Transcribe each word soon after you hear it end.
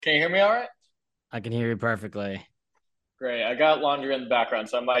Can you hear me all right? I can hear you perfectly. Great. I got laundry in the background,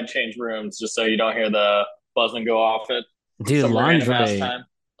 so I might change rooms just so you don't hear the buzzing go off at Dude, some random ass laundry. time.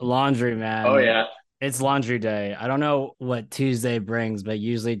 Laundry, Oh man. yeah. It's laundry day. I don't know what Tuesday brings, but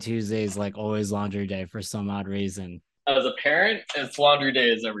usually Tuesday is like always laundry day for some odd reason. As a parent, it's laundry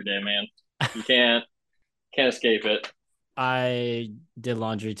days every day, man. You can't escape it. I did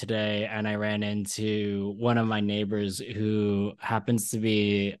laundry today and I ran into one of my neighbors who happens to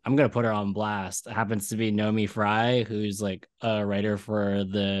be, I'm going to put her on blast, happens to be Nomi Fry, who's like a writer for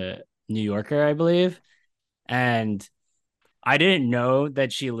the New Yorker, I believe. And I didn't know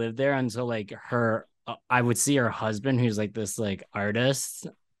that she lived there until like I would see her husband, who's like this like artist,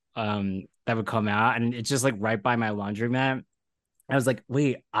 that would come out, and it's just like right by my laundromat. I was like,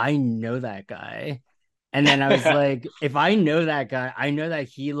 wait, I know that guy. And then I was like, if I know that guy, I know that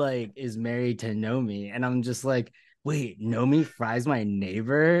he like is married to Nomi. And I'm just like, wait, Nomi Fry's my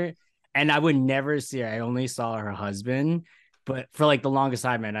neighbor. And I would never see her. I only saw her husband. But for like the longest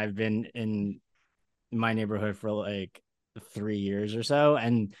time, man, I've been in my neighborhood for like 3 years or so.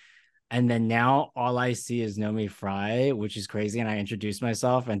 And then now all I see is Nomi Fry, which is crazy. And I introduced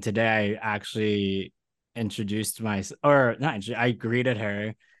myself. And today I actually introduced myself, or not, I greeted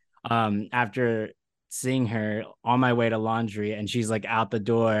her after seeing her on my way to laundry. And she's like out the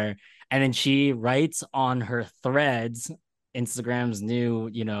door. And then she writes on her threads, Instagram's new,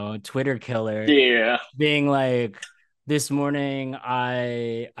 Twitter killer, Yeah. being like, this morning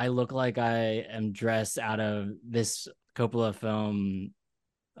I look like I am dressed out of this Coppola film,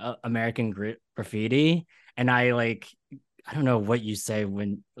 American Graffiti, and I don't know what you say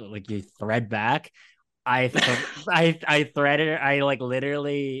when like you thread back. I threaded. I like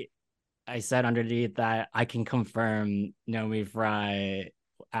literally. I said underneath that I can confirm Nomi Fry,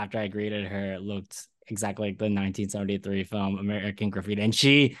 after I greeted her, looked exactly like the 1973 film American Graffiti, and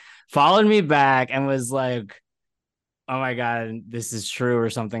she followed me back and was like, "Oh my god, this is true" or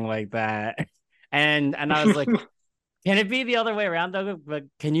something like that. And I was like, can it be the other way around though? But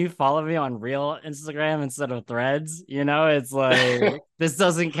can you follow me on real Instagram instead of threads? It's like this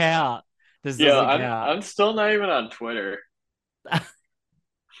doesn't count. This Yeah, doesn't I'm count. I'm still not even on Twitter.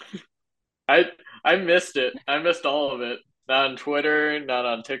 I I missed it. I missed all of it. Not on Twitter, not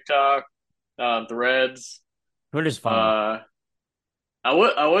on TikTok, not on Threads. Twitter's fun. Uh I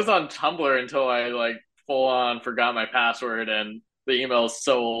was on Tumblr until I like full on forgot my password and the email's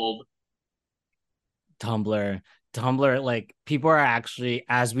so old. Tumblr, Tumblr, like people are actually,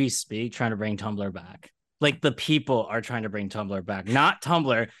 as we speak, trying to bring Tumblr back. Like the people are trying to bring Tumblr back, not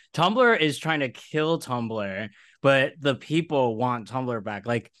Tumblr. Tumblr is trying to kill Tumblr, but the people want Tumblr back.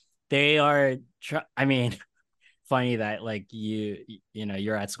 Like they are. I mean, funny that like you're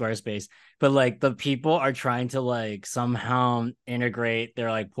at Squarespace, but like the people are trying to like somehow integrate their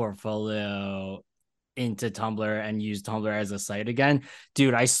like portfolio into Tumblr and use Tumblr as a site again.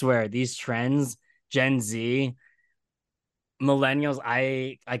 Dude, I swear these trends, Gen Z, millennials,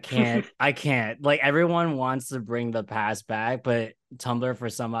 I can't. Like everyone wants to bring the past back, but Tumblr for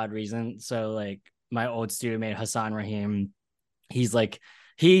some odd reason. So like my old student mate Hassan Rahim, he's like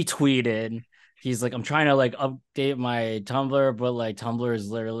he tweeted, he's like, I'm trying to like update my Tumblr, but like Tumblr is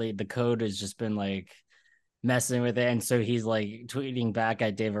literally, the code has just been like messing with it. And so he's like tweeting back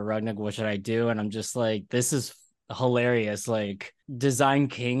at David Rudnick, what should I do? And I'm just like, this is hilarious. Like design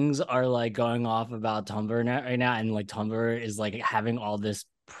kings are like going off about Tumblr right now. And like Tumblr is like having all this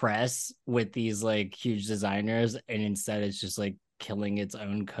press with these like huge designers. And instead it's just like killing its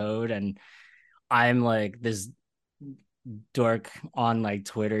own code. And I'm like this dork on like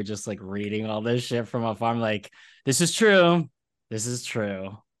Twitter, just like reading all this shit from afar. I'm like, this is true. This is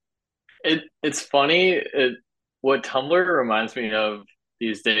true. It's funny. What Tumblr reminds me of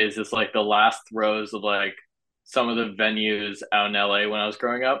these days is like the last throes of like some of the venues out in LA when I was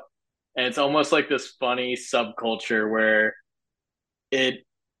growing up. And it's almost like this funny subculture where it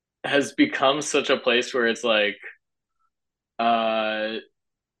has become such a place where it's like uh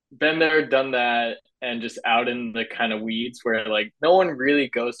been there, done that, and just out in the kind of weeds where like no one really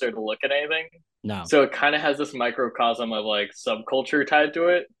goes there to look at anything. No. So it kind of has this microcosm of like subculture tied to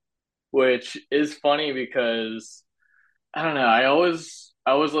it, which is funny because I don't know. I always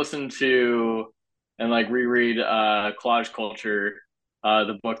listen to and like reread Collage Culture,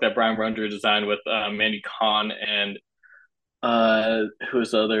 the book that Brian Runger designed with Mandy Kahn and who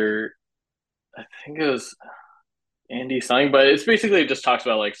was the other? I think it was Andy something, but it's basically just talks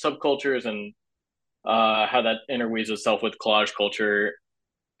about like subcultures and how that interweaves itself with collage culture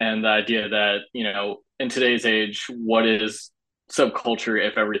and the idea that in today's age, what is subculture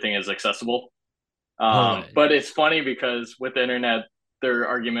if everything is accessible? Totally. But it's funny because with the internet, their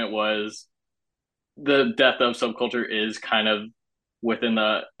argument was the death of subculture is kind of within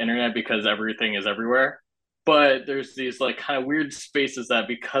the internet because everything is everywhere. But there's these like kind of weird spaces that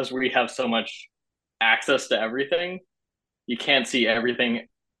because we have so much access to everything, you can't see everything.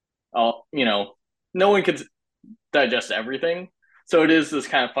 All no one could digest everything. So it is this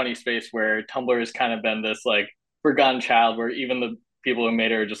kind of funny space where Tumblr has kind of been this like forgotten child where even the people who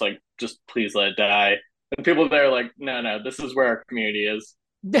made it are just like, just please let it die. And people there are like, no, no, this is where our community is.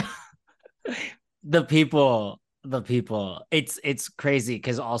 The people, it's crazy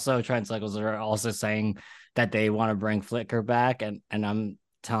because also Trend Cycles are also saying that they want to bring Flickr back, and I'm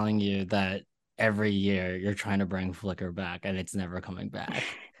telling you that every year you're trying to bring Flickr back and it's never coming back.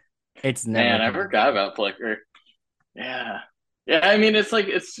 It's never Man, I coming forgot back. about Flickr. Yeah. Yeah, I mean it's like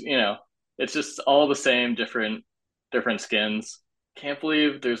it's just all the same different skins. Can't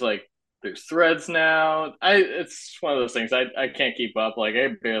believe there's threads now. I It's one of those things I can't keep up. Like I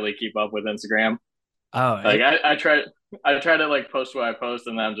barely keep up with Instagram. Oh, Like I try to like post what I post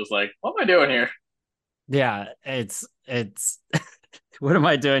and then I'm just like, what am I doing here? yeah, it's what am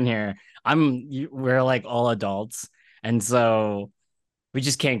I doing here? We're like all adults, and so we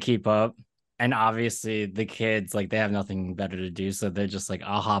just can't keep up. And obviously, the kids like they have nothing better to do, so they're just like,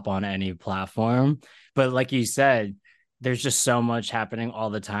 I'll hop on any platform. But like you said, there's just so much happening all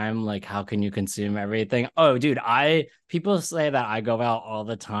the time. Like, how can you consume everything? Oh, dude, I people say that I go out all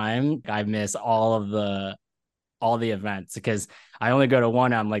the time. I miss all the events because I only go to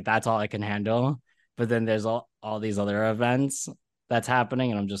one. I'm like, that's all I can handle. But then there's all these other events that's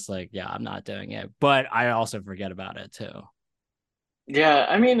happening, and I'm just like, yeah, I'm not doing it. But I also forget about it too. Yeah,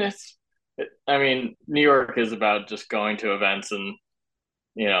 I mean I mean New York is about just going to events and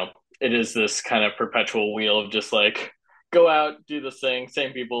you know, it is this kind of perpetual wheel of just like go out, do this thing,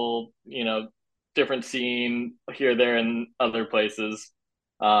 same people, different scene here, there, and other places.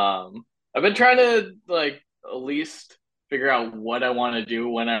 I've been trying to like at least figure out what I want to do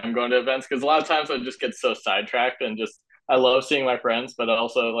when I'm going to events because a lot of times I just get so sidetracked and just I love seeing my friends, but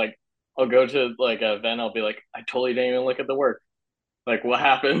also like I'll go to like an event, I'll be like, I totally didn't even look at the work. Like what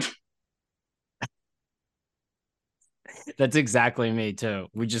happened? That's exactly me too.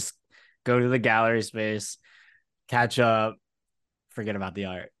 We just go to the gallery space, catch up, forget about the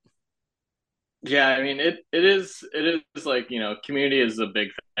art. Yeah, I mean it is like, community is a big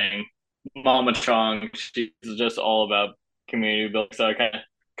thing. Mama Chong, she's just all about community building. So I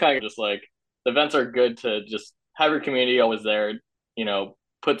kind of just like the events are good to just have your community always there,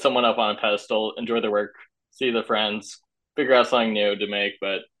 put someone up on a pedestal, enjoy their work, see the friends, figure out something new to make.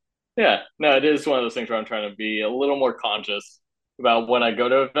 But yeah, no, it is one of those things where I'm trying to be a little more conscious about when I go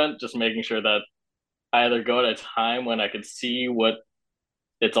to an event, just making sure that I either go at a time when I could see what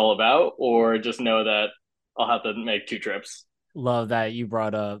it's all about, or just know that I'll have to make two trips. Love that you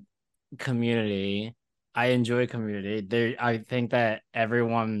brought up community. I enjoy community. I think that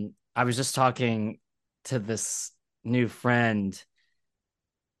everyone. I was just talking to this new friend.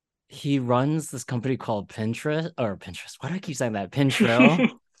 He runs this company called Pinterest. Why do I keep saying that?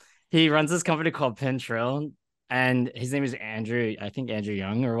 Pintrail. He runs this company called Pintrail, and his name is Andrew. I think Andrew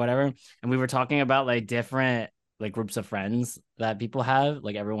Young or whatever. And we were talking about like different like groups of friends that people have.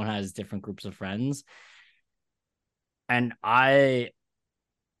 Like everyone has different groups of friends, and I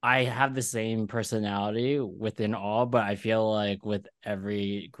have the same personality within all, but I feel like with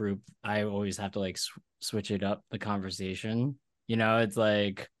every group, I always have to like switch it up the conversation. It's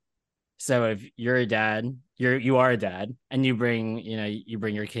like so if you're a dad, you are a dad, and you bring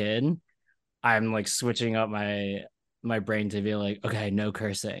your kid. I'm like switching up my brain to be like, okay, no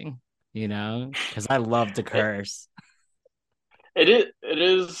cursing, because I love to it, curse. it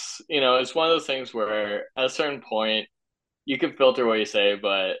is, it's one of those things where at a certain point you can filter what you say,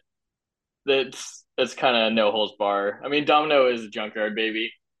 but it's kind of no holds bar. I mean, Domino is a junkyard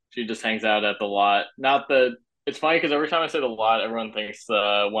baby. She just hangs out at the lot. Not the. It's funny because every time I say the lot, everyone thinks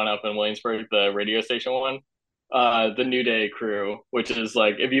the one up in Williamsburg, the radio station one, the New Day crew, which is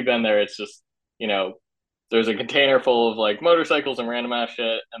like if you've been there, it's just you know, there's a container full of like motorcycles and random ass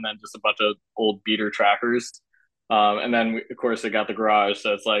shit, and then just a bunch of old beater trackers. And then of course they got the garage,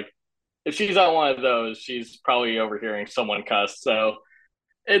 so it's like if she's on one of those, she's probably overhearing someone cuss. So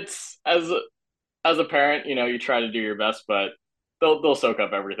it's as a parent, you try to do your best, but they'll soak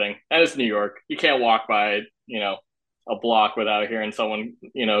up everything. And it's New York. You can't walk by, a block without hearing someone,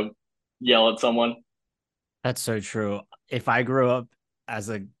 yell at someone. That's so true. If I grew up as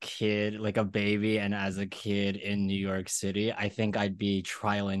a kid, like a baby, and as a kid in New York City, I think I'd be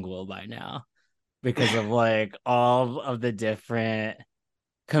trilingual by now because of like all of the different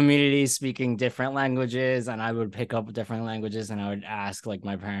communities speaking different languages, and I would pick up different languages and I would ask like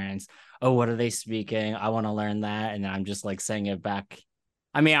my parents, oh, what are they speaking? I want to learn that. And then I'm just like saying it back.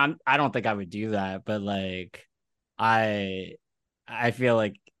 I mean, I don't think I would do that, but like I I feel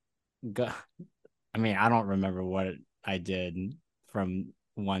like I mean, I don't remember what I did from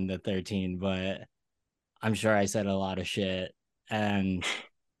 1 to 13, but I'm sure I said a lot of shit. And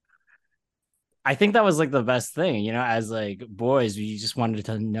I think that was like the best thing, as like boys, we just wanted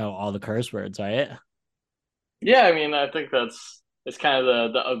to know all the curse words, right? Yeah, I mean, I think it's kind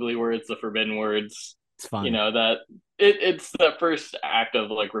of the ugly words, the forbidden words, It's fun. that it's the first act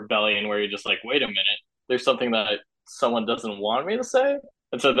of like rebellion where you're just like, wait a minute, there's something that someone doesn't want me to say.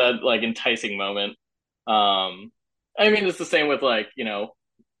 And so that like enticing moment. I mean, it's the same with like,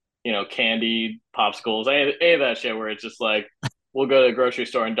 candy, popsicles, any of that shit where it's just like we'll go to the grocery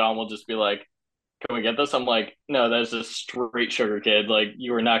store and Dom will just be like, can we get this? I'm like, no, that's just straight sugar, kid. Like,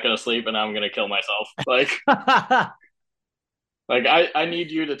 you are not gonna sleep, and I'm gonna kill myself. Like I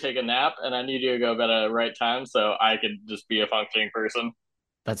need you to take a nap, and I need you to go to bed at the right time, so I could just be a functioning person.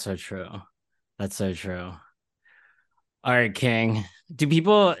 That's so true. That's so true. All right, King. Do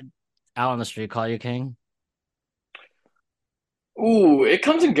people out on the street call you King? Ooh, it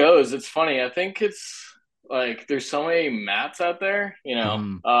comes and goes. It's funny. I think it's like there's so many mats out there,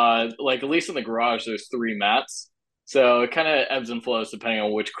 Mm-hmm. like at least in the garage, there's three mats. So it kind of ebbs and flows depending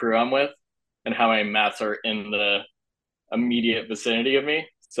on which crew I'm with and how many mats are in the immediate vicinity of me.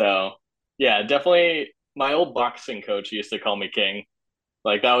 So yeah, definitely my old boxing coach used to call me King.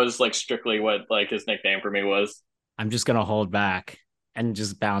 Like that was like strictly what like his nickname for me was. I'm just gonna hold back and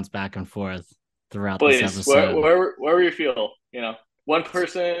just bounce back and forth throughout this Please, episode. wherever you feel, One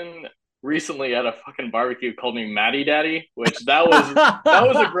person recently at a fucking barbecue called me Matty Daddy, which that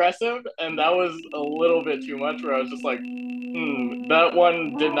was aggressive and that was a little bit too much. Where I was just like, that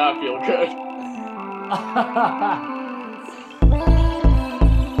one did not feel good.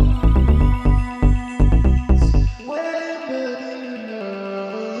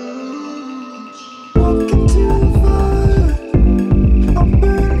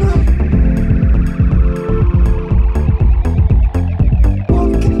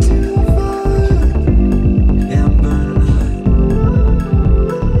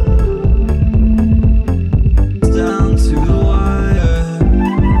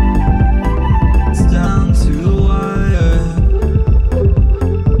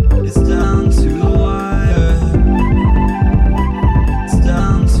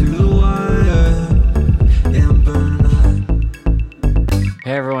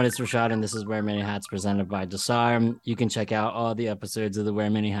 Hey everyone, it's Rashad, and this is Wear Many Hats presented by Disarm. You can check out all the episodes of the Wear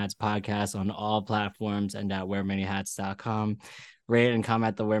Many Hats podcast on all platforms and at wearmanyhats.com. Rate and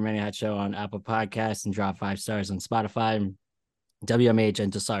comment the Wear Many Hats show on Apple Podcasts and drop 5 stars on Spotify. WMH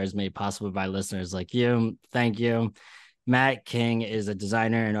and Disarm is made possible by listeners like you. Thank you. Matt King is a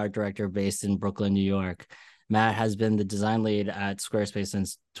designer and art director based in Brooklyn, New York. Matt has been the design lead at Squarespace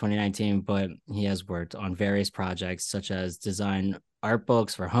since 2019, but he has worked on various projects such as design art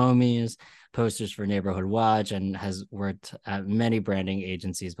books for homies, posters for Neighborhood Watch, and has worked at many branding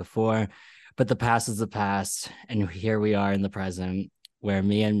agencies before. But the past is the past, and here we are in the present, where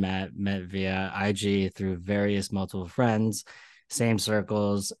me and Matt met via IG through various multiple friends, same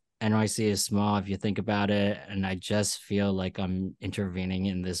circles. NYC is small if you think about it, and I just feel like I'm intervening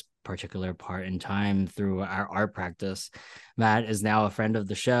in this particular part in time through our art practice. Matt is now a friend of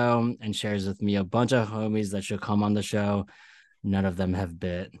the show and shares with me a bunch of homies that should come on the show. None of them have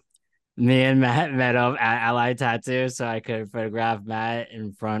bit. Me and Matt met up at Ally Tattoo so I could photograph Matt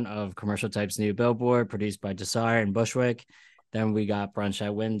in front of Commercial Type's new billboard produced by Desar and Bushwick. Then we got brunch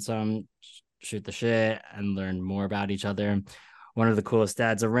at Winsome, shoot the shit, and learn more about each other. One of the coolest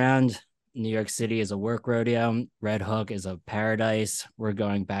dads around. New York City is a work rodeo. Red Hook is a paradise. We're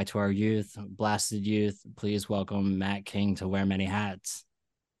going back to our youth, blasted youth. Please welcome Matt King to Wear Many Hats.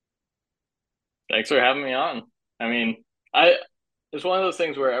 Thanks for having me on. I mean, I it's one of those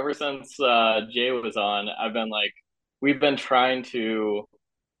things where ever since Jay was on, I've been like, we've been trying to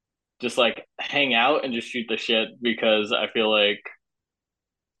just like hang out and just shoot the shit because I feel like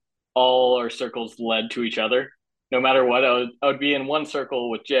all our circles led to each other. No matter what, I would be in one circle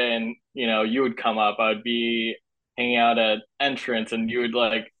with Jay, and you would come up. I would be hanging out at entrance, and you would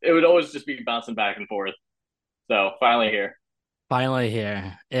like it would always just be bouncing back and forth. So finally here. Finally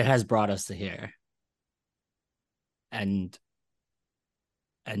here. It has brought us to here. And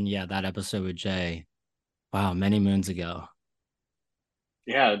yeah, that episode with Jay. Wow, many moons ago.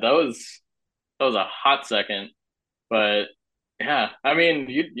 Yeah, that was a hot second, but yeah, I mean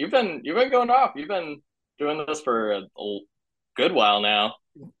you've been going off. You've been doing this for a good while now.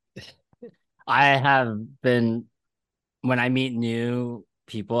 I have been when I meet new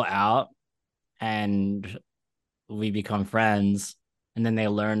people out and we become friends and then they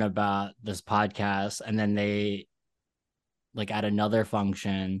learn about this podcast and then they like at another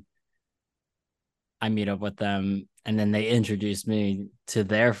function I meet up with them and then they introduce me to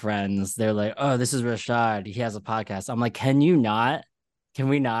their friends. They're like, "Oh, this is Rashad. He has a podcast." I'm like, "Can you not? Can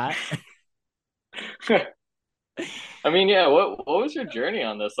we not?" I mean, yeah, what was your journey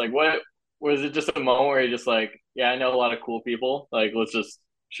on this? Like what was it just a moment where you're just like, yeah, I know a lot of cool people. Like let's just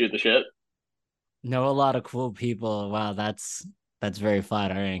shoot the shit. Know a lot of cool people. Wow, that's very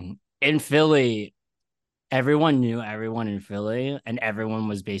flattering. In Philly, everyone knew everyone in Philly, and everyone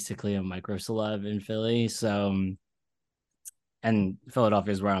was basically a micro celeb in Philly. So, and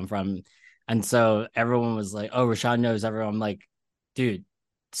Philadelphia is where I'm from, and so everyone was like, "Oh, Rashad knows everyone." I'm like, "Dude,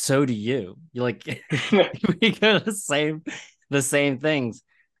 so do you. You like we go the same things."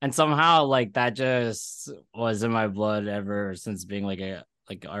 And somehow, like that just was in my blood ever since being like a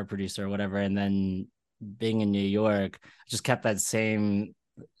like art producer or whatever, and then being in New York, just kept that same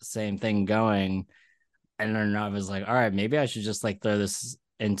thing going and then I was like, all right, maybe I should just like throw this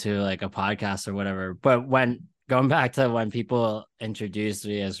into like a podcast or whatever. But when going back to when people introduced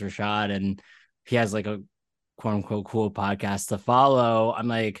me as Rashad and he has like a quote unquote cool podcast to follow, I'm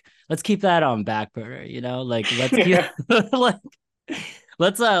like, let's keep that on back burner, like let's keep like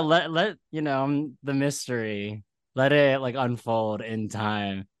let's let the mystery let it like unfold in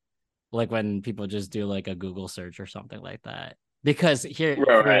time, like when people just do like a Google search or something like that. Because here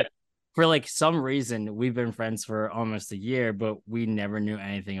Right, right. for like some reason we've been friends for almost a year, but we never knew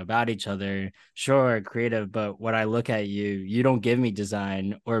anything about each other. Sure, creative, but when I look at you, you don't give me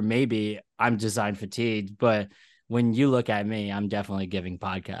design, or maybe I'm design fatigued, but when you look at me, I'm definitely giving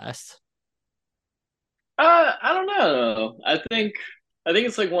podcasts. I don't know. I think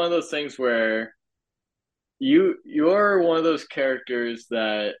it's like one of those things where you're one of those characters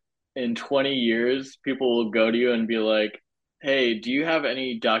that in 20 years people will go to you and be like, "Hey, do you have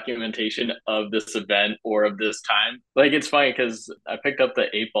any documentation of this event or of this time?" Like it's funny because I picked up the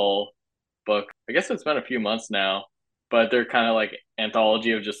 8 Ball book. I guess it's been a few months now, but they're kind of like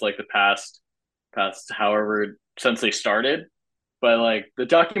anthology of just like the past however since they started. But like the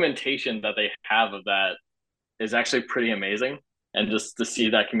documentation that they have of that is actually pretty amazing. And just to see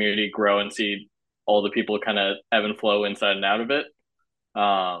that community grow and see all the people kind of ebb and flow inside and out of it.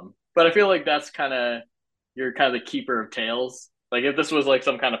 But I feel like that's kind of you're kind of the keeper of tales. Like if this was like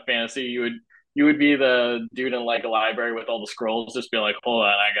some kind of fantasy, you would be the dude in like a library with all the scrolls, just be like, hold on,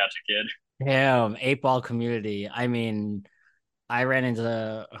 I got you, kid. Damn, 8 Ball community. I mean, I ran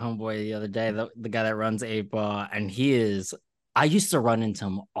into homeboy the other day, the guy that runs 8 Ball, and I used to run into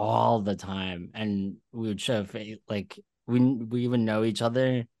him all the time, and we would show like we even know each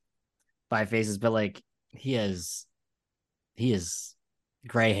other by faces, but like he is he is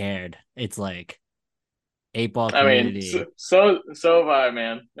gray haired. It's like 8 Ball I mean, so community. so have I,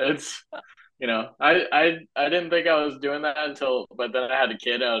 man. It's I didn't think I was doing that until, but then I had a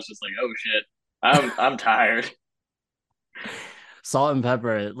kid. I was just like, oh shit, I'm tired. Salt and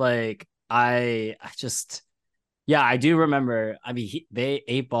pepper. Like I just yeah, I do remember. I mean, they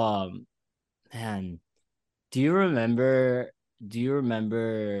 8 Ball, man. Do you remember? Do you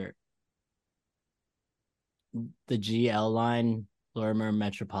remember the GL line, Lorimer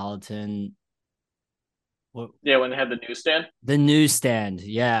Metropolitan? What Yeah, when they had the newsstand. the newsstand?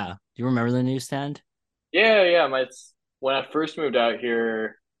 Yeah. Do you remember the newsstand? Yeah, yeah. My when I first moved out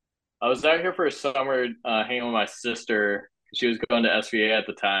here, I was out here for a summer, hanging with my sister. She was going to SVA at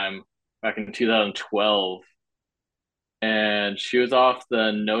the time, back in 2012, and she was off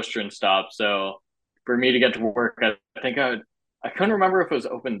the Nostrand stop. So for me to get to work, I think I couldn't remember if it was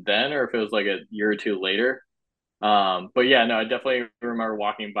open then or if it was like a year or two later. But yeah, no, I definitely remember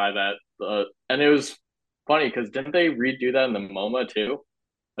walking by that, and it was funny because didn't they redo that in the MoMA too?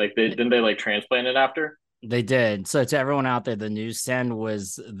 Like they didn't they like transplant it after? They did. So to everyone out there, the newsstand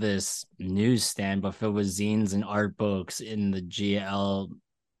was this newsstand, but filled with zines and art books in the GL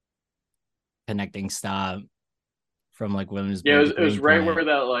connecting stop from like Yeah, Williamsburg to it was right Greenpoint. where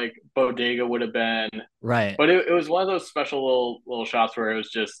that like bodega would have been, Right. but it was one of those special little shops where it was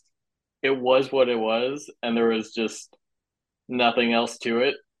just it was what it was, and there was just nothing else to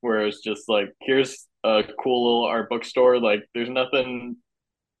it. Where it was just like, here's a cool little art bookstore. Like, there's nothing,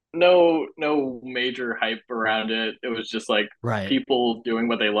 no major hype around it. It was just like Right. people doing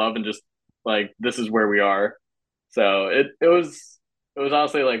what they love and just like this is where we are. So it was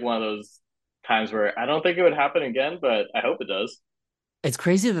honestly like one of those times where I don't think it would happen again, but I hope it does. It's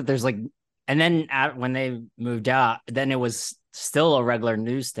crazy that there's like, and then when they moved out, then it was still a regular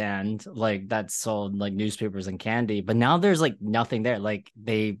newsstand like that sold like newspapers and candy, but now there's like nothing there. Like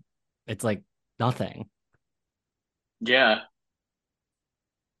it's like nothing. Yeah.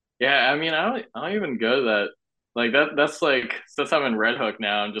 Yeah, I mean, I don't even go to that. Like that's like since I'm in Red Hook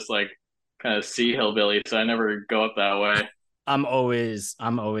now, I'm just like kind of sea hillbilly, so I never go up that way. I'm always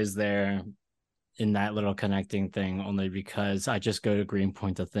there in that little connecting thing only because I just go to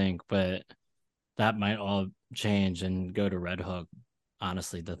Greenpoint to think, but that might all change and go to Red Hook,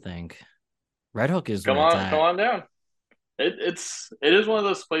 honestly, to think. Red Hook is where it's Come at. on down. It is one of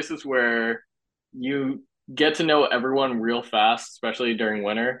those places where you get to know everyone real fast, especially during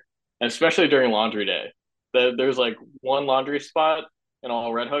winter, and especially during laundry day. There's like one laundry spot in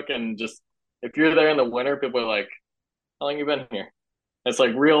all Red Hook, and just if you're there in the winter, people are like, "How long you been here?" It's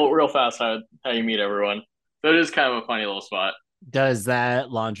like real fast how you meet everyone. So it is kind of a funny little spot. Does that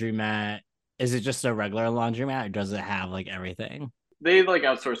laundromat, is it just a regular laundromat or does it have like everything? They like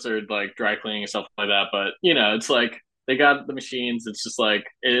outsource their like dry cleaning and stuff like that, but you know, it's like they got the machines. It's just like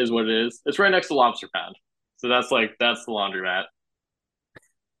it is what it is. It's right next to Lobster Pound, so that's the laundromat.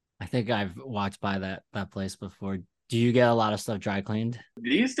 I think I've walked by that place before. Do you get a lot of stuff dry cleaned?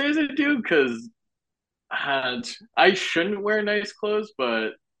 These days I do because I shouldn't wear nice clothes,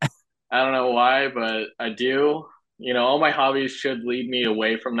 but I don't know why, but I do. You know, all my hobbies should lead me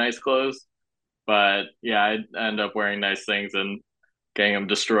away from nice clothes, but yeah, I end up wearing nice things and getting them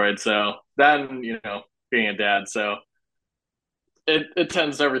destroyed. So then, you know, being a dad, so it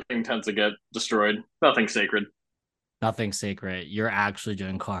tends everything tends to get destroyed. Nothing sacred. Nothing sacred. You're actually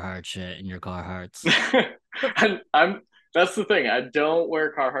doing Carhartt shit in your Carhartts. I'm that's the thing. I don't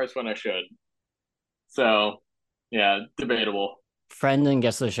wear Carhartts when I should. So yeah, debatable. Friend and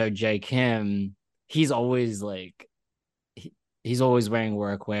guest of the show, Jay Kim, he's always like he's always wearing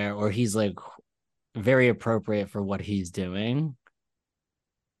workwear or he's like very appropriate for what he's doing.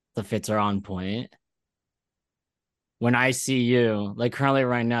 The fits are on point. When I see you, like currently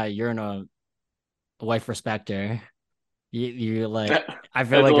right now, you're in a wife respecter. You like I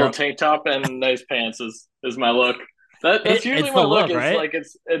feel A like little you're tank top and nice pants is my look. That's it's usually the my look. look, Is right? like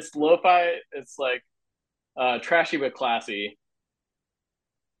it's lo-fi. It's like trashy but classy.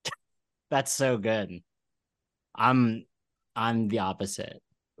 That's so good. I'm I'm the opposite,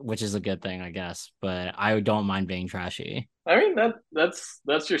 which is a good thing, I guess. But I don't mind being trashy. I mean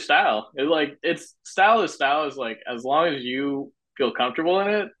that's your style. It like it's style is like as long as you feel comfortable in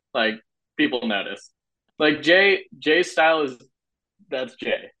it, like people notice. Like Jay's style is that's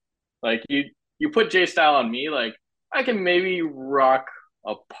Jay. Like you put Jay style on me, like I can maybe rock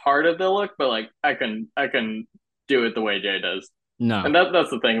a part of the look, but like I can do it the way Jay does. No, And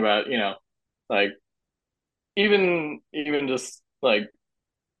that's the thing about, you know, like even just like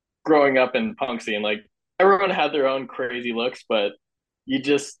growing up in punk scene, like everyone had their own crazy looks, but you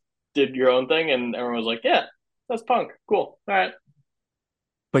just did your own thing and everyone was like, yeah, that's punk. Cool. All right.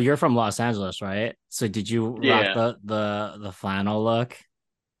 but you're from Los Angeles, right? So did you rock Yeah. the flannel look?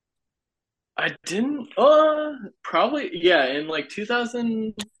 I didn't probably yeah, in like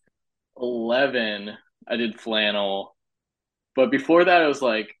 2011 I did flannel. But before that it was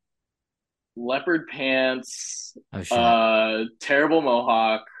like leopard pants, Oh shit. terrible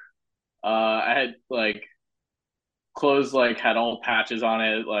mohawk. I had like clothes like had all patches on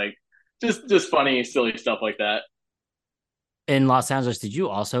it, like just funny, silly stuff like that. In Los Angeles, did you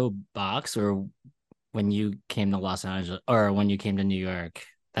also box or when you came to Los Angeles or when you came to New York,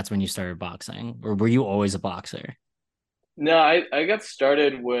 that's when you started boxing? Or were you always a boxer? No, I got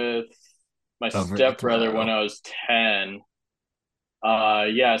started with my stepbrother when Overthrow. I was 10.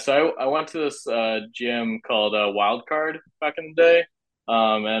 Yeah, so I went to this gym called Wild Card back in the day,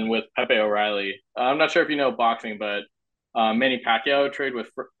 and with Pepe O'Reilly. I'm not sure if you know boxing, but Manny Pacquiao trained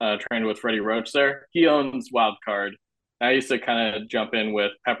with Freddie Roach there. He owns Wild Card. I used to kind of jump in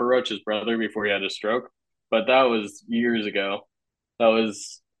with Pepper Roach's brother before he had a stroke, but that was years ago. That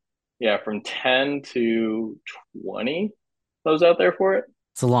was yeah, from 10 to 20. I was out there for it.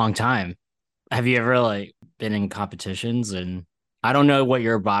 It's a long time. Have you ever like been in competitions and I don't know what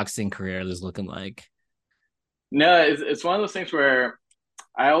your boxing career is looking like. No, it's one of those things where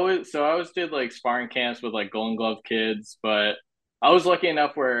I always did like sparring camps with like Golden Glove kids, but I was lucky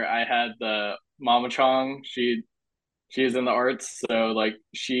enough where I had the Mama Chong. She's in the arts, so like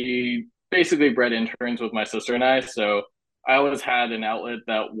she basically bred interns with my sister and I. So I always had an outlet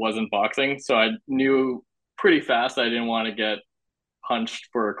that wasn't boxing. So I knew pretty fast I didn't want to get punched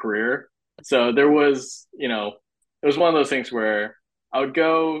for a career. So there was, you know, it was one of those things where I would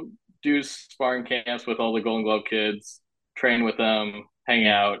go do sparring camps with all the Golden Glove kids, train with them, hang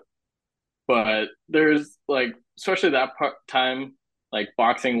out. But there's like especially that time, like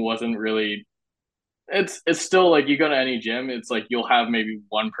boxing wasn't really. It's still like you go to any gym, it's like you'll have maybe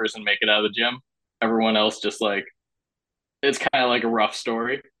one person make it out of the gym, everyone else just like it's kind of like a rough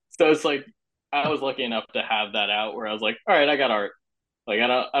story. So it's like I was lucky enough to have that out where I was like, all right, I got art. Like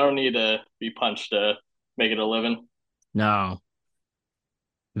I don't need to be punched to make it a living. No,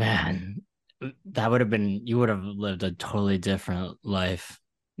 man, that would have been, you would have lived a totally different life.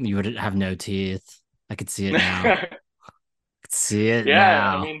 You would have no teeth. I could see it now. I could see it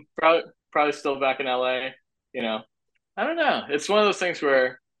Yeah, I now. mean, probably still back in LA. You know, I don't know. It's one of those things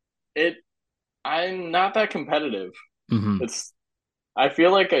where it I'm not that competitive. Hmm. It's I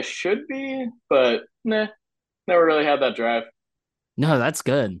feel like I should be, but nah, never really had that drive. No, that's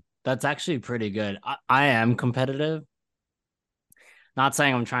good. That's actually pretty good. I am competitive. Not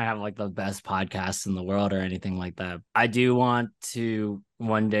saying I'm trying to have like the best podcast in the world or anything like that. I do want to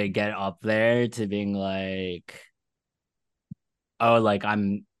one day get up there to being like, oh, like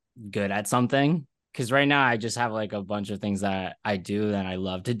I'm good at something. Because right now I just have like a bunch of things that I do that I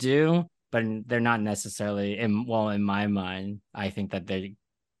love to do, but they're not necessarily in my mind, I think that they're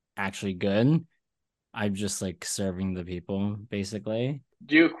actually good. I'm just like serving the people basically.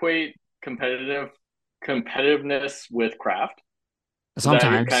 Do you equate competitiveness with craft? Is that your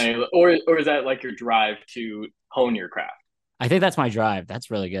Sometimes kind of or is that like your drive to hone your craft? I think that's my drive.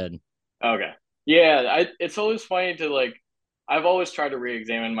 That's really good. Okay. Yeah, it's always funny to like I've always tried to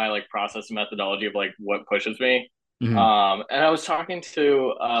re-examine my like process and methodology of like what pushes me. Hmm. And I was talking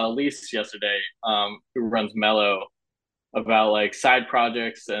to Lise yesterday, who runs Mellow, about like side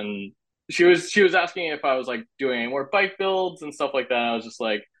projects, and she was asking if I was like doing any more bike builds and stuff like that. And I was just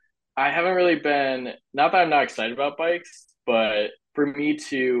like, I haven't really been, not that I'm not excited about bikes, but for me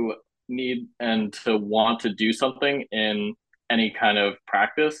to need and to want to do something in any kind of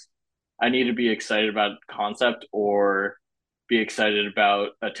practice, I need to be excited about concept or be excited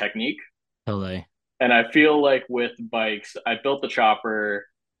about a technique. Totally. And I feel like with bikes, I built the chopper,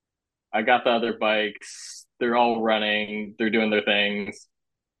 I got the other bikes, they're all running, they're doing their things,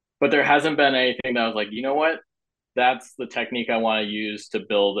 but there hasn't been anything that I was like, you know what? That's the technique I want to use to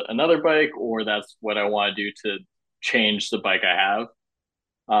build another bike, or that's what I want to do to change the bike I have.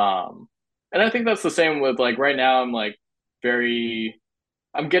 And I think that's the same with like right now. I'm like very,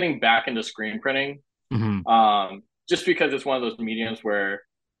 I'm getting back into screen printing, Hmm. just because it's one of those mediums where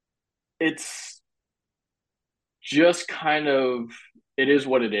it's just kind of it is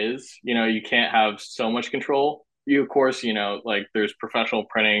what it is. You know, you can't have so much control. You of course, you know, like there's professional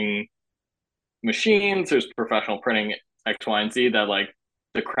printing machines, there's professional printing X, Y, and Z that like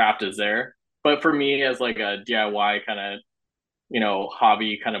the craft is there. But for me as like a DIY kind of, you know,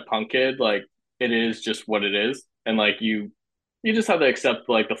 hobby kind of punk kid, like it is just what it is. And like you just have to accept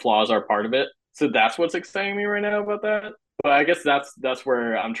like the flaws are part of it. So that's what's exciting me right now about that. But I guess that's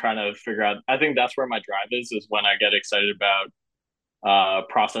where I'm trying to figure out. I think that's where my drive is when I get excited about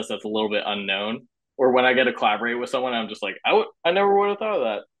process that's a little bit unknown, or when I get to collaborate with someone, I'm just like, I never would have thought of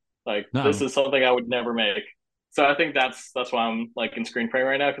that. Like this No. is something I would never make. So I think that's why I'm like in screen printing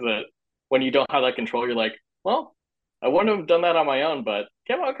right now, because when you don't have that control, you're like, well, I wouldn't have done that on my own, but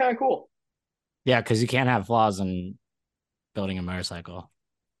came out kind of cool. Yeah, because you can't have flaws in building a motorcycle.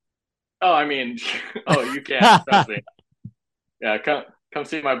 Oh, I mean, oh, you can trust me. Yeah, come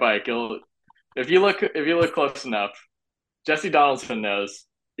see my bike. You'll if you look close enough, Jesse Donaldson knows.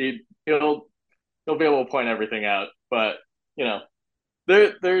 He'll be able to point everything out. But you know,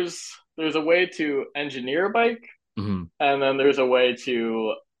 there's a way to engineer a bike, Hmm. and then there's a way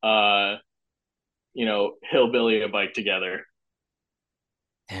to you know, hillbilly a bike together.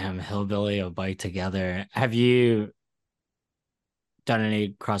 Damn, hillbilly a bike together. Have you done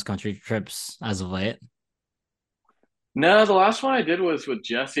any cross country trips as of late? No, the last one I did was with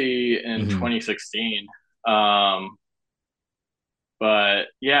Jesse in Hmm. 2016. Um, but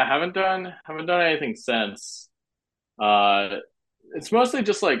yeah, haven't done anything since. Uh, it's mostly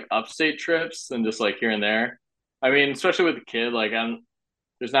just like upstate trips and just like here and there. I mean, especially with the kid, like I'm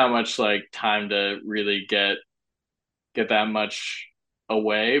there's not much like time to really get that much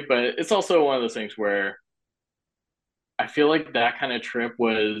away, but it's also one of those things where I feel like that kind of trip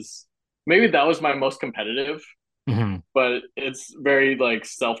was maybe that was my most competitive, Hmm. but it's very like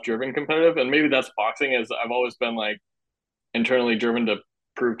self-driven competitive, and maybe that's boxing is I've always been like internally driven to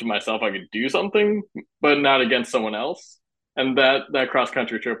prove to myself I could do something, but not against someone else. And that cross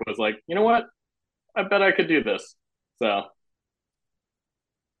country trip was like, you know what? I bet I could do this. So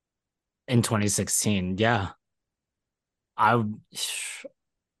In 2016. Yeah. I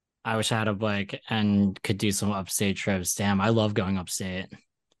I wish I had a bike and could do some upstate trips. Damn, I love going upstate.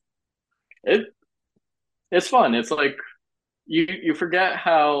 it it's fun. It's like you forget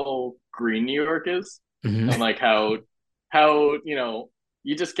how green New York is, Hmm. and like how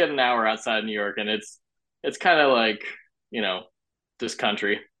you just get an hour outside New York, and it's kind of like you know this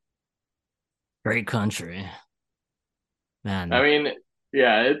country. Great country, I man. mean,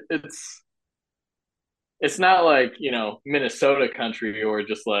 yeah, it's not like Minnesota country or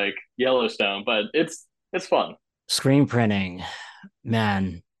just like Yellowstone, but it's fun. Screen printing,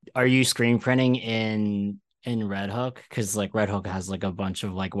 man. Are you screen printing in Red Hook? Because like Red Hook has like a bunch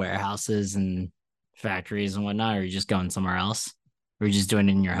of like warehouses and factories and whatnot. Or are you just going somewhere else? Or are you just doing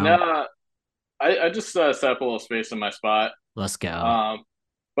it in your home? No, I just set up a little space in my spot. Let's go. Um,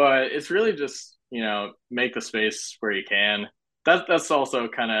 but it's really just make the space where you can. That's also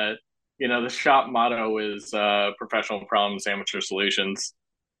kind of the shop motto is professional problems, amateur solutions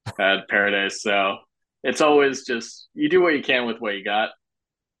at Paradise. So it's always just you do what you can with what you got.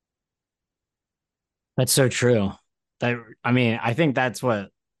 That's so true. That I mean, I think that's what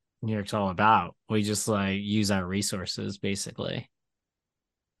New York's all about. We just like use our resources basically.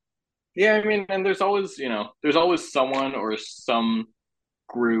 Yeah, I mean, and there's always someone or some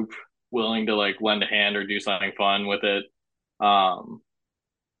group willing to like lend a hand or do something fun with it. Um,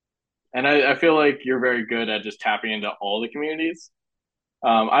 and I feel like you're very good at just tapping into all the communities.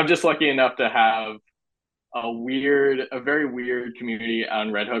 I'm just lucky enough to have a very weird community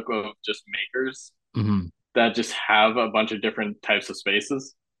on Red Hook of just makers Hmm. that just have a bunch of different types of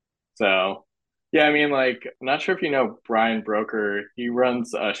spaces. So, yeah, I mean, like, I'm not sure if you know Brian Broker. He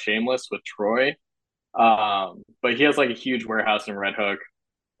runs Shameless with Troy, but he has like a huge warehouse in Red Hook,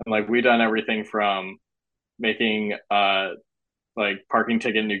 and like we done everything from making like parking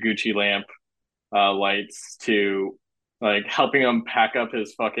ticket Noguchi lamp lights to like helping him pack up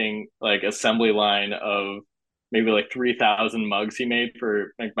his fucking like assembly line of maybe like 3,000 mugs he made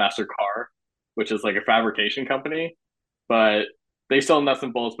for McMaster Car, which is like a fabrication company. But they sell nuts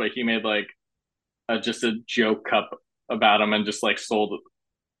and bolts, but he made like just a joke cup about him and just like sold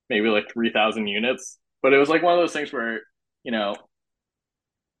maybe like 3,000 units. But it was like one of those things where, you know,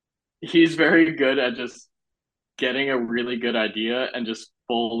 he's very good at just getting a really good idea and just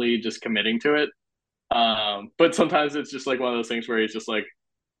fully just committing to it. But sometimes it's just like one of those things where he's just like,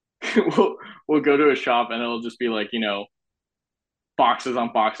 we'll go to a shop and it'll just be like, boxes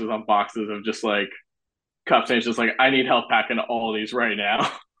on boxes on boxes of just like cups. And it's just like, I need help packing all these right now.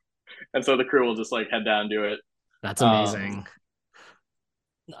 And so the crew will just like head down and do it. That's Um, amazing.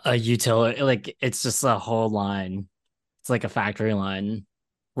 A utility, like it's just a whole line. It's like a factory line.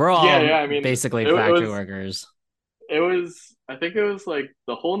 We're yeah, all yeah. I mean, basically it factory was, workers. I think it was like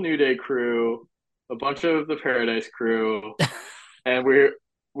the whole New Day crew, a bunch of the Paradise crew, and we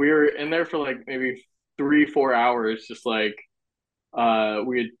were in there for like maybe 3 4 hours, just like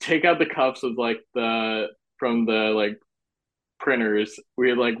we'd take out the cups of like the from the like printers.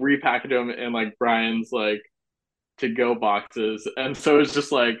 We'd like repackage them in like Brian's like to go boxes. And so it's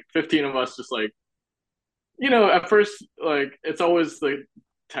just like 15 of us just like, at first like it's always the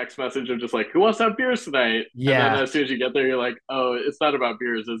text message of just like who wants to have beers tonight? And then Yeah, as soon as you get there, you're like, oh, it's not about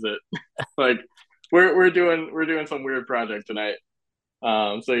beers, is it? Like we're doing some weird project tonight.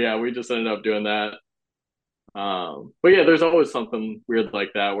 So yeah, we just ended up doing that. But yeah, there's always something weird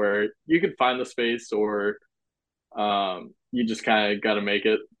like that where you could find the space or you just kind of got to make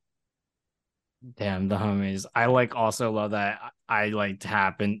it. damn the homies. I like also love that I like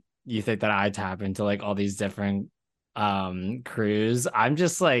tap and you think that I tap into like all these different crews. I'm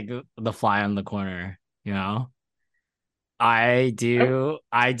just like the fly on the corner, you know? I do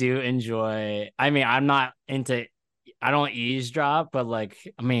enjoy. I mean, I'm not into I don't eavesdrop, but like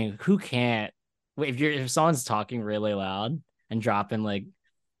I mean, who can't if someone's talking really loud and dropping like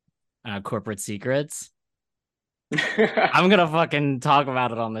corporate secrets, I'm gonna fucking talk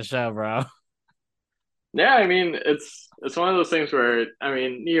about it on the show, bro. Yeah, I mean it's one of those things where I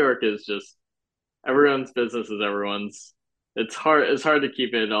mean New York is just everyone's business is everyone's. It's hard to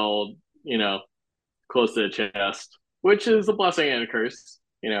keep it all close to the chest, which is a blessing and a curse,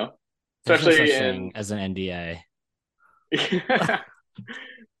 There's no especially such thing in as an NDA.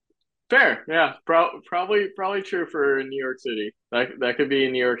 fair, yeah, probably true for New York City. That could be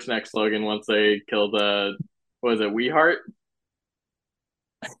New York's next slogan once they kill the what is it, We Heart?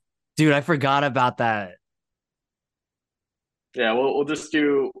 Dude, I forgot about that. Yeah, we'll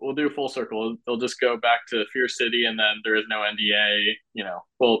do full circle. They'll just go back to Fear City, and then there is no NDA.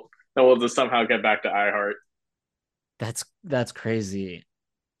 Then we'll just somehow get back to iHeart. That's crazy.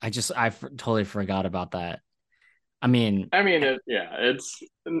 Totally forgot about that. I mean, I mean, it's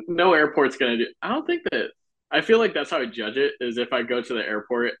no airport's gonna do. I don't think that. I feel like that's how I judge it. Is if I go to the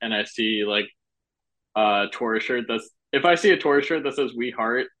airport and I see like tourist shirt that's if I see a tourist shirt that says "We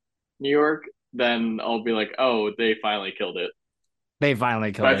Heart New York," then I'll be like, oh, they finally killed it. They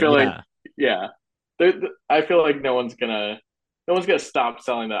finally But killed I it. feel like, Yeah. yeah, I feel like no one's gonna stop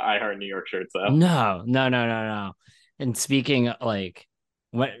selling the "I Heart New York" shirts though. No, no, no, no, no. And speaking like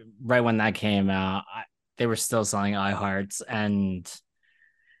right when that came out, they were still selling iHearts, and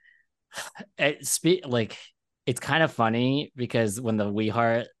like it's kind of funny because when the We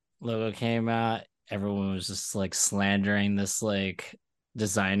Heart logo came out, everyone was just like slandering this like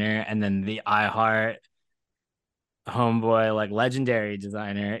designer, and then the iHeart homeboy, like legendary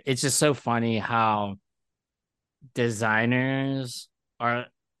designer. It's just so funny how designers are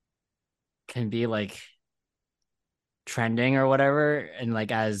can be like trending or whatever, and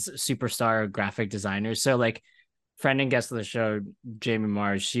like as superstar graphic designers. So like friend and guest of the show, Jamie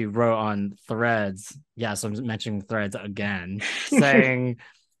Mars, she wrote on Threads. Yes, I'm mentioning Threads again, saying,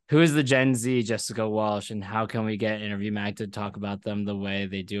 "Who is the Gen Z Jessica Walsh, and how can we get Interview Mag to talk about them the way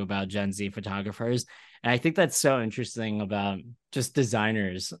they do about Gen Z photographers?" And I think that's so interesting about just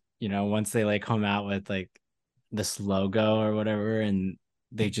designers. Once they like come out with like this logo or whatever, and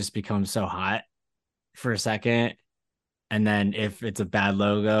they just become so hot for a second, and then if it's a bad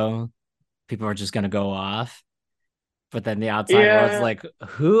logo, people are just gonna go off. But then the outside world's Yeah, like,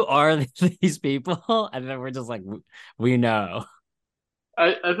 who are these people? And then we're just like, we know.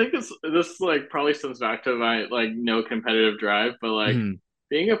 I think this like probably stems back to my like no competitive drive, but like Mhm.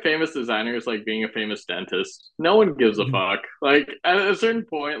 being a famous designer is like being a famous dentist. No one gives a fuck. Like at a certain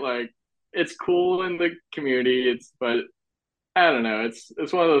point, like it's cool in the community. But I don't know.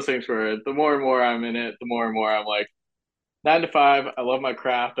 It's one of those things where the more and more I'm in it, the more and more I'm like 9 to 5. I love my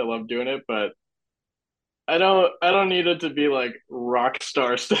craft. I love doing it, but I don't need it to be like rock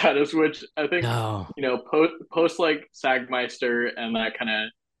star status, which I think No. post like Sagmeister and that kind of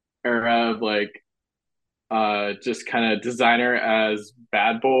era of like just kind of designer as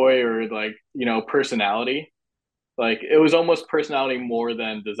bad boy or like personality. Like it was almost personality more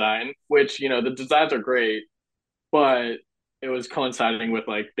than design, which the designs are great, but it was coinciding with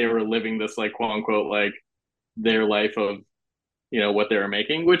like they were living this like quote unquote like their life of what they were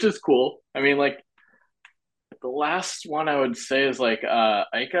making, which is cool. I mean, like the last one I would say is like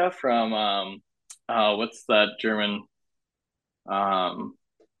Eika from what's that German um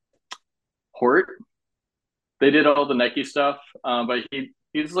Hort. They did all the Nike stuff, but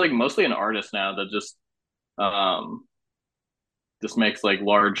he's like mostly an artist now that um just makes like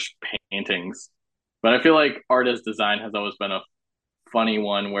large paintings. But I feel like artist design has always been a funny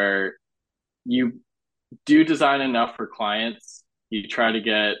one where you do design enough for clients, you try to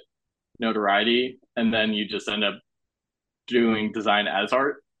get notoriety, and then you just end up doing design as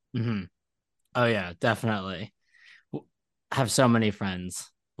art. Hmm. Oh yeah, definitely. I have so many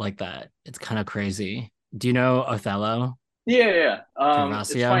friends like that. It's kind of crazy. Do you know Othello Yeah, yeah. It's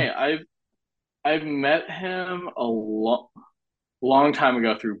Gervasio? funny. I've met him a long time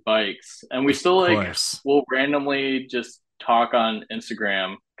ago through bikes, and we Of still like course. will randomly just talk on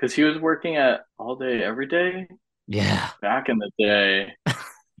Instagram because he was working at All Day Every Day Yeah. back in the day.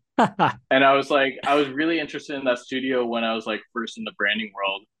 And I was really interested in that studio when I was like first in the branding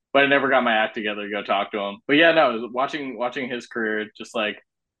world, but I never got my act together to go talk to him. But yeah, no, watching his career just like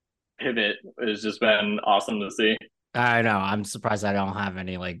pivot has just been awesome to see. I know. I'm surprised I don't have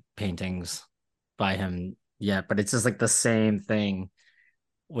any like paintings by him yet, but it's just like the same thing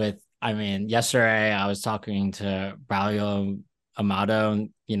with, I mean, yesterday I was talking to Braulio Amato,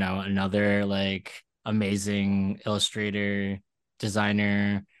 another like amazing illustrator,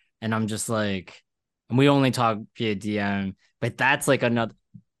 designer, and I'm just like, and we only talk via DM, but that's like another,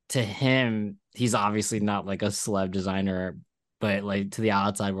 to him, he's obviously not like a celeb designer, but like to the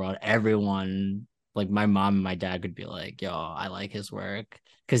outside world, everyone, like my mom and my dad could be like, yo, I like his work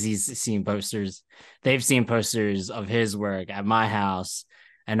because they've seen posters of his work at my house,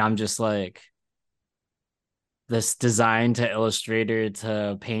 and I'm just like, this design to illustrator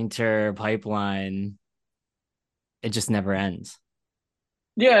to painter pipeline, it just never ends.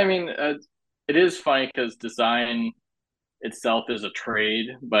 Yeah, I mean, it is funny because design itself is a trade,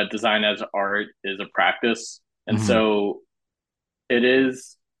 but design as art is a practice. And Mhm. so it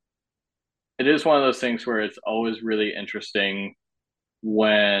is it is one of those things where it's always really interesting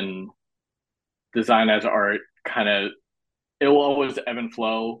when design as art kind of it will always ebb and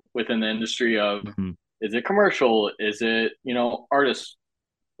flow within the industry of Mhm. is it commercial? Is it, artist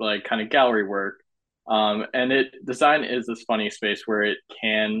like kind of gallery work? And design is this funny space where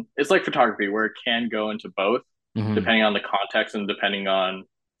it's like photography where it can go into both Mhm. depending on the context and depending on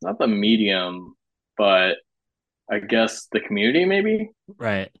not the medium, but I guess the community maybe.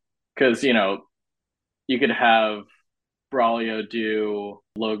 Right. Because, you could have Braulio do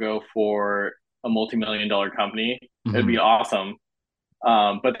logo for a multi-million dollar company. It'd Mm-hmm. be awesome.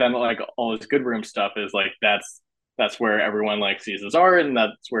 But then like all this good room stuff is like that's where everyone like sees his art and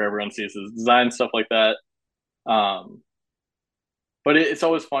that's where everyone sees his design, stuff like that. Um, but it's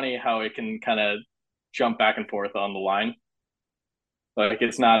always funny how it can kind of jump back and forth on the line. Like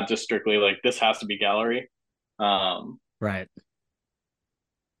it's not just strictly like this has to be gallery. Um, Right.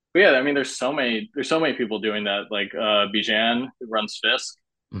 but yeah, I mean, there's so many people doing that. Like Bijan, who runs Fisk,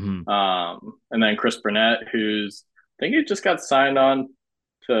 Mm-hmm. and then Chris Burnett, who's I think he just got signed on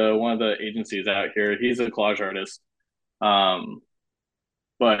to one of the agencies out here. He's a collage artist. Um,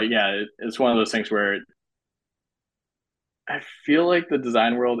 but yeah, it's one of those things where I feel like the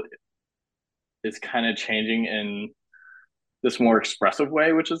design world is kind of changing in this more expressive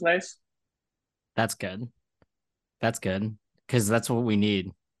way, which is nice. That's good. That's good. Because that's what we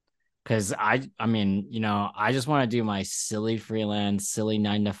need. Because I mean, I just want to do my silly freelance, silly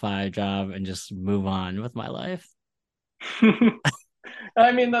 9 to 5 job and just move on with my life.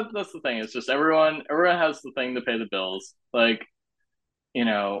 I mean that's the thing. It's just everyone has the thing to pay the bills. Like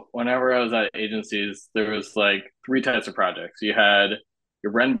whenever I was at agencies, there was like three types of projects. You had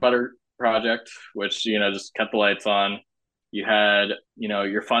your bread and butter project, which, just kept the lights on. You had,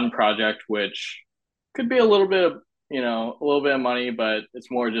 your fun project, which could be a little bit of, a little bit of money, but it's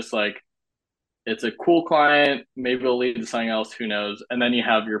more just like it's a cool client. Maybe it'll lead to something else. Who knows? And then you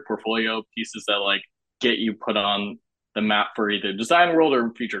have your portfolio pieces that like get you put on the map for either design world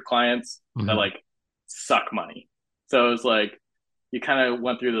or future clients that Mm-hmm. like suck money. So it's like you kind of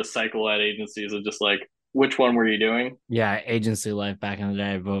went through the cycle at agencies of just like which one were you doing? Yeah, agency life back in the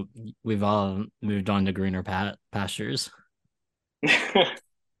day, but we've all moved on to greener pastures.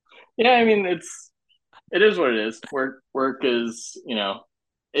 Yeah, I mean it is what it is. Work is,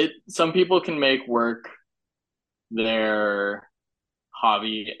 it some people can make work their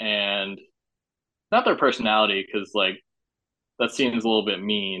hobby and not their personality because like that seems a little bit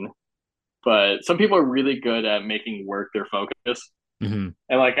mean, but some people are really good at making work their focus. Mm-hmm.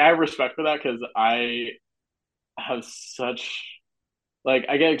 And like I have respect for that because I have such like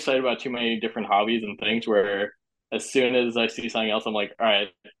I get excited about too many different hobbies and things where as soon as I see something else, I'm like, all right,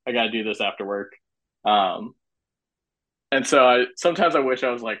 I gotta do this after work. Um, and so I sometimes I wish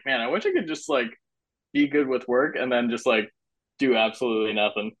I was like, man, I wish I could just like be good with work and then just like do absolutely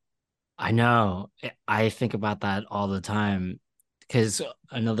nothing. I know. I think about that all the time because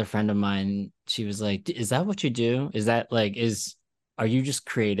another friend of mine, she was like, "Is that what you do? Is that like are you just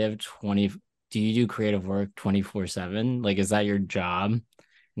creative 20 do you do creative work 24/7? Like is that your job?"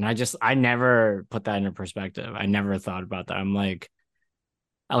 And I never put that into perspective. I never thought about that. I'm like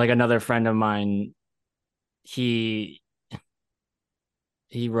another friend of mine, he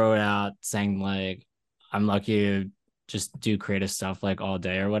he wrote out saying like I'm lucky to just do creative stuff like all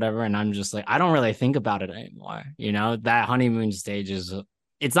day or whatever. And I'm just like, I don't really think about it anymore. That honeymoon stage is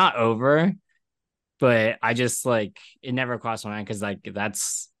it's not over, but I just like it never crossed my mind because like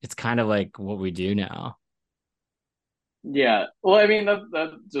it's kind of like what we do now. Yeah. Well, I mean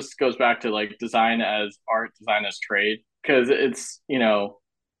that just goes back to like design as art, design as trade, because it's,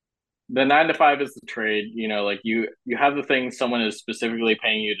 the 9 to 5 is the trade, like you have the thing someone is specifically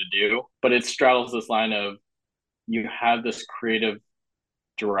paying you to do, but it straddles this line of you have this creative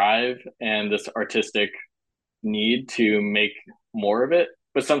drive and this artistic need to make more of it,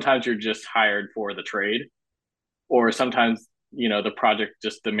 but sometimes you're just hired for the trade, or sometimes, the project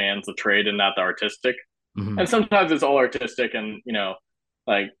just demands the trade and not the artistic. Mm-hmm. And sometimes it's all artistic and,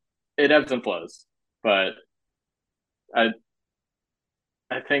 like it ebbs and flows. But I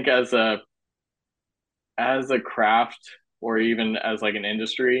I think as a craft or even as like an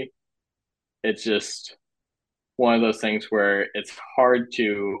industry, it's just one of those things where it's hard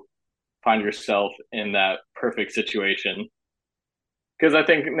to find yourself in that perfect situation. Because I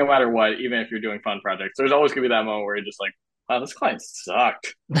think no matter what, even if you're doing fun projects, there's always gonna be that moment where you're just like, wow, this client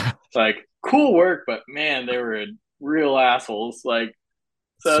sucked. Like cool work, but man, they were real assholes. Like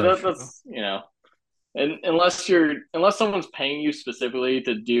so So that true. that's and unless someone's paying you specifically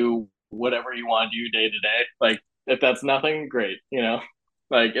to do whatever you want to do day to day, like if that's nothing, great.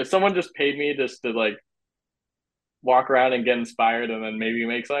 Like if someone just paid me just to like walk around and get inspired and then maybe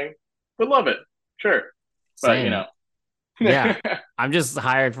make something, would love it. Sure. But Same. Yeah. yeah. I'm just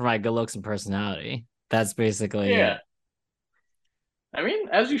hired for my good looks and personality. That's basically it. I mean,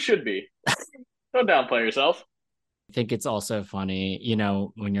 as you should be. Don't downplay yourself. I think it's also funny,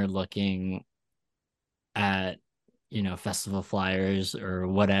 when you're looking at, festival flyers or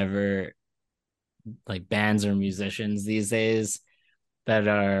whatever, like bands or musicians these days that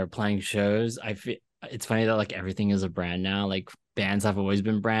are playing shows. it's funny that like everything is a brand now. Like bands have always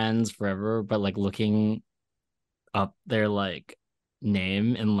been brands forever, but like looking up their like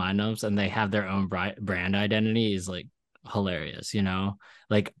name in lineups and they have their own brand identity is like hilarious, you know?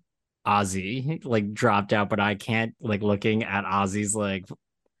 Like Ozzy like dropped out, but I can't like looking at Ozzy's like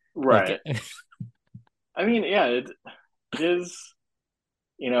Right. I mean, yeah, it is,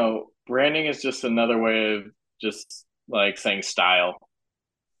 branding is just another way of just like saying style.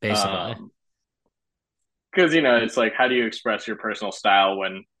 basically. Um, because it's like how do you express your personal style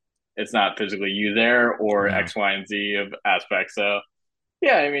when it's not physically you there or Yeah. X, Y, and Z of aspects. So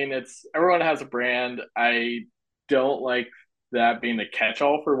yeah, I mean it's everyone has a brand. I don't like that being the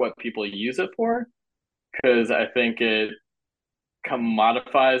catch-all for what people use it for because I think it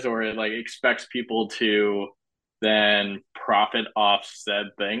commodifies or it like expects people to then profit off said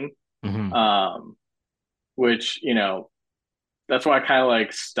thing. Hmm. Um, which, that's why I kind of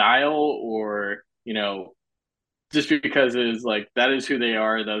like style or, just because it is like that is who they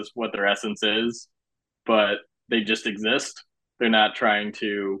are, that's what their essence is, but they just exist. They're not trying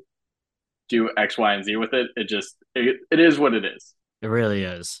to do X, Y, and Z with it. It is what it is. It really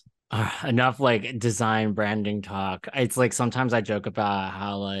is. Enough like design branding talk. It's like sometimes I joke about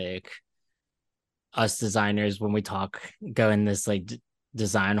how like us designers when we talk go in this like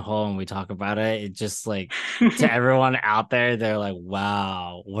design hole and we talk about it, it just like to everyone out there, they're like,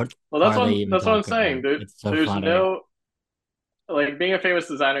 wow, what Well, are they even that's what I'm talking saying. about? It's so There's funny. no like being a famous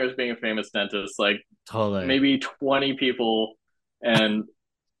designer is being a famous dentist. Like Totally. maybe 20 people, and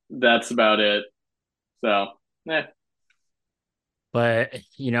that's about it. So, eh. But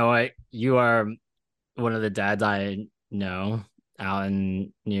you know what? You are one of the dads I know out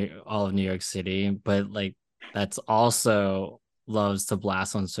in all of New York City, but like that's also loves to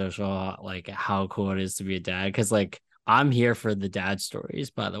blast on social like how cool it is to be a dad. Because like I'm here for the dad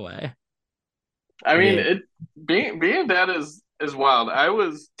stories, by the way. I mean, Like, it being a dad is wild. I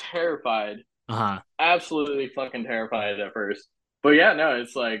was terrified, uh-huh. absolutely fucking terrified at first. But yeah, no,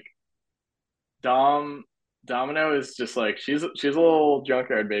 it's like Dom Domino is just like she's a little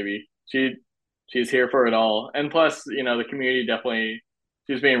junkyard baby. She's here for it all. And plus, the community definitely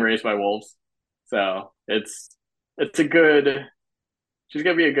she's being raised by wolves. So it's a good she's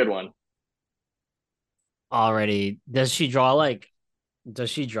gonna be a good one. Already, does she draw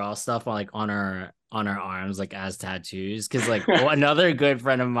stuff on like on her arms like as tattoos? Because like another good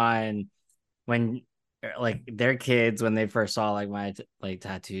friend of mine when like their kids when they first saw like my like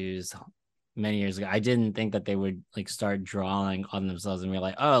tattoos many years ago, I didn't think that they would like start drawing on themselves and be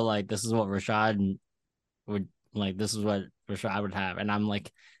like, oh, like this is what Rashad would like, this is what Rashad would have, and I'm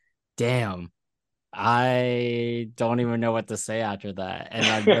like, damn, I don't even know what to say after that. And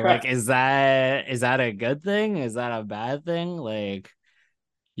I'd be like, is that a good thing? Is that a bad thing? Like,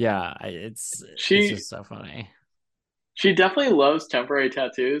 yeah, it's she just so funny. she definitely loves temporary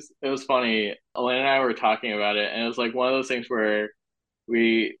tattoos. It was funny. Elena and I were talking about it, and it was like one of those things where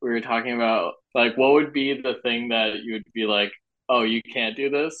we were talking about like what would be the thing that you would be like, oh, you can't do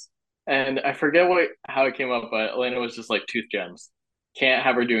this. And I forget what how it came up, but Elena was just like tooth gems. Can't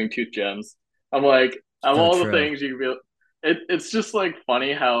have her doing tooth gems. I'm like, of So all the true. things you could be, it's just like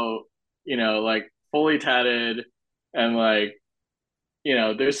funny how like fully tatted and like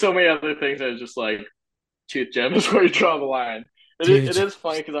there's so many other things that are just like tooth gems where you draw the line. It Dude. is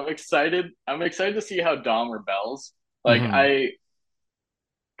funny because I'm excited. I'm excited to see how Dom rebels. Like Mhm.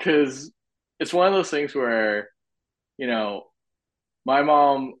 because it's one of those things where you know my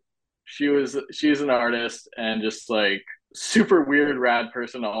mom she's an artist and just like super weird rad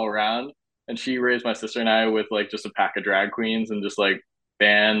person all around, and she raised my sister and I with like just a pack of drag queens and just like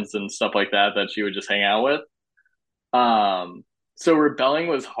bands and stuff like that that she would just hang out with. So rebelling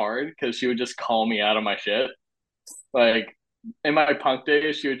was hard because she would just call me out of my shit. Like in my punk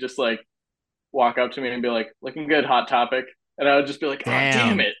days, she would just like walk up to me and be like, "Looking good, Hot Topic," and I would just be like, "Oh,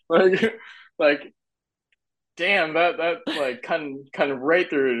 damn Damn. it!" Like damn that like kind of right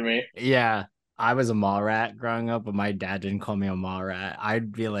through to me. Yeah. I was a mall rat growing up, but my dad didn't call me a mall rat.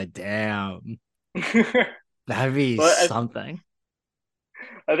 I'd be like, damn, that'd be But something.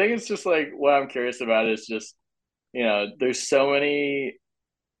 I think it's just like what I'm curious about is just there's so many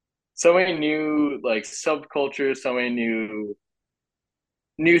new like subcultures, so many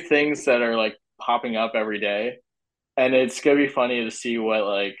new things that are like popping up every day, and it's gonna be funny to see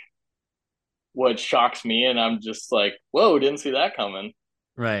what shocks me, and I'm just like, whoa, didn't see that coming.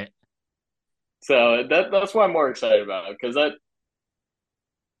 Right. So that's what I'm more excited about because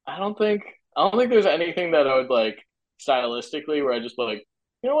I don't think there's anything that I would like stylistically where I just like,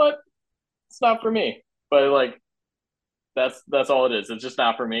 you know what, it's not for me. But like that's all it is. It's just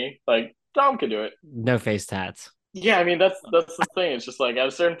not for me. Like Dom can do it. No face tats. Yeah, I mean that's the thing. It's just like at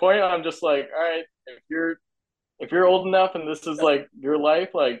a certain point, I'm just like, all right, if you're old enough and this is like your life,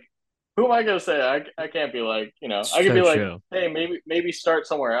 like who am I gonna say? I can't be like, I could So be like, true. hey, maybe start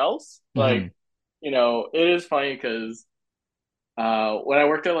somewhere else. Mm-hmm. Like, it is funny because when I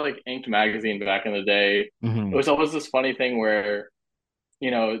worked at like Inked magazine back in the day, it Mm-hmm. was always this funny thing where,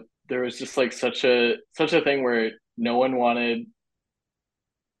 there was just like such a thing where no one wanted,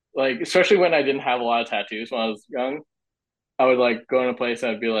 like, especially when I didn't have a lot of tattoos when I was young. I would like go in a place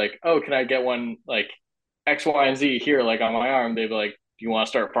and I'd be like, oh, can I get one like X, Y, and Z here, like on my arm? They'd be like, do you want to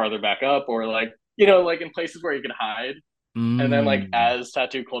start farther back up? Or like, like in places where you can hide. And then like Mm. as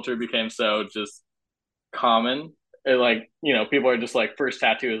tattoo culture became so just common, it like, people are just like first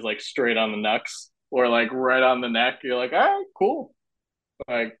tattoo is like straight on the knucks or like right on the neck. You're like, all right, cool.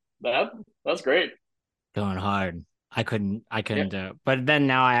 Like that's great. Going hard. I couldn't Yeah. do it. But then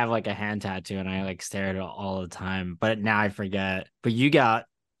now I have like a hand tattoo and I like stare at it all the time. But now I forget. But you've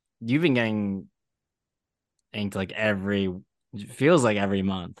been getting inked like feels like every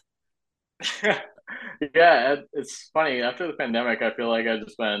month. Yeah, it's funny. After the pandemic, I feel like I've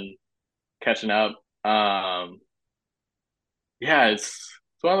just been catching up. Yeah, it's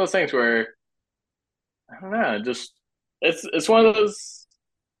one of those things where I don't know, just it's one of those.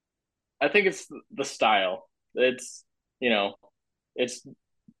 I think it's the style. It's you know, it's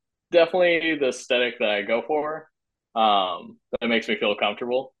definitely the aesthetic that I go for. That makes me feel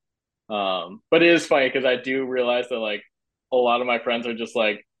comfortable. But it is funny because I do realize that like a lot of my friends are just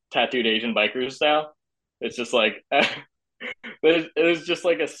like tattooed Asian bikers now. It's just like it is just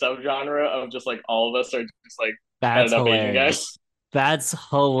like a subgenre of just like all of us are just like That's headed up Asian guys. hilarious. That's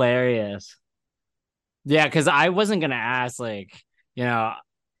hilarious. Yeah, because I wasn't gonna ask like, you know,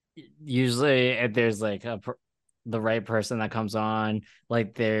 usually if there's like the right person that comes on,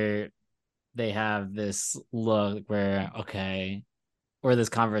 like they have this look where okay, or this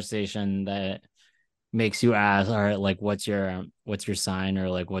conversation that makes you ask, all right, like what's your sign or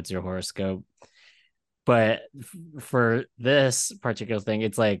like what's your horoscope? But for this particular thing,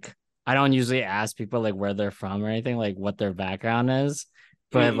 it's like I don't usually ask people like where they're from or anything, like what their background is.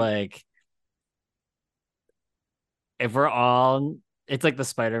 But Mm. like if we're all it's like the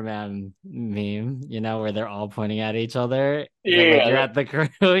Spider-Man meme, where they're all pointing at each other. But like Yeah, you're at the crew,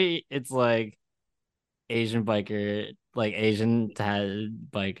 it's like Asian biker, like Asian tad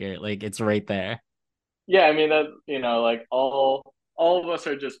biker, like it's right there. yeah. I mean that like all of us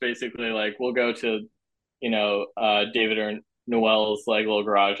are just basically like we'll go to David or Noel's like little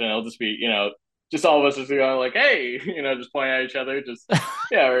garage, and it'll just be just all of us just going like, hey, just pointing at each other, just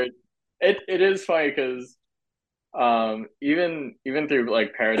yeah. Or it is funny because even through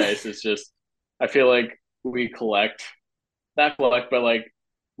like Paradise, it's just I feel like we collect not collect, but like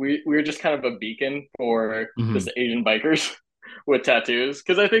we're just kind of a beacon for Mhm. just Asian bikers with tattoos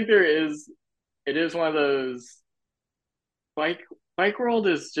because I think it is one of those bike bike world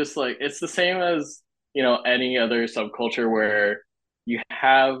is just like it's the same as any other subculture where you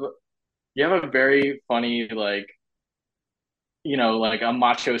have you have a very funny like like a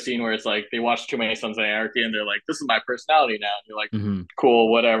macho scene where it's like they watch too many Sons of Anarchy and they're like this is my personality now and you're like Mhm.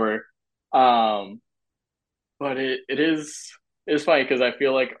 cool whatever um but it is funny because I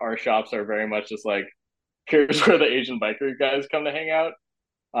feel like our shops are very much just like here's where the Asian biker guys come to hang out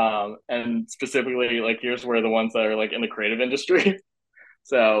and specifically like here's where the ones that are like in the creative industry.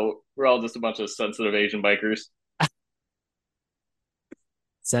 So we're all just a bunch of sensitive Asian bikers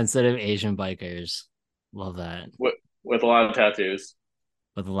Sensitive Asian bikers. Love that. with a lot of tattoos.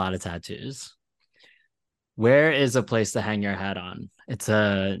 With a lot of tattoos. Where is a place to hang your hat on? It's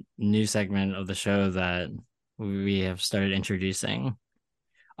a new segment of the show that we have started introducing.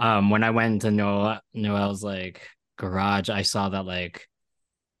 When I went into Noel's like garage, I saw that like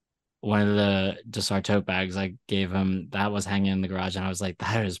one of the just our tote bags I gave him that was hanging in the garage, and I was like,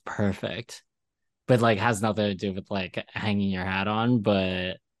 that is perfect. But like has nothing to do with like hanging your hat on.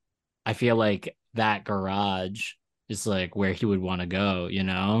 But I feel like that garage is like where he would want to go,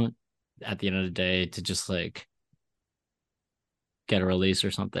 at the end of the day to just like get a release or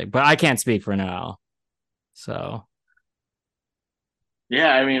something. But I can't speak for now. So Yeah,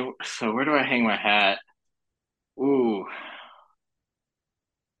 I mean, so where do I hang my hat? Ooh,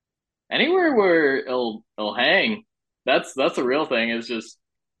 anywhere where it'll hang. That's the real thing. Is just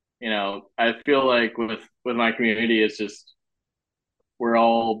I feel like with my community, it's just we're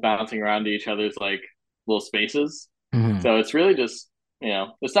all bouncing around to each other's like little spaces. mhm. So it's really just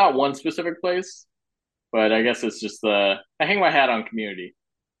it's not one specific place, but I guess it's just I hang my hat on community.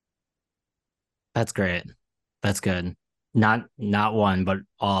 That's great. That's good. Not one, but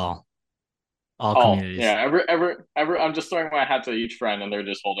all. all Oh communities. yeah, ever. I'm just throwing my hat to each friend, and they're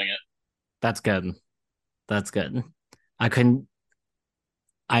just holding it. That's good. That's good. I couldn't.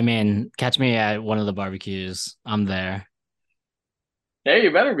 I mean, catch me at one of the barbecues. I'm there. Yeah,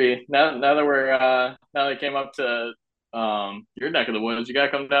 you better be. Now that we're now that I came up to your neck of the woods, you gotta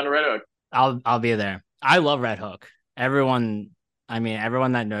come down to Red Hook. I'll be there. I love Red Hook. Everyone, I mean,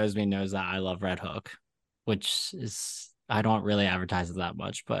 everyone that knows me knows that I love Red Hook, which is I don't really advertise it that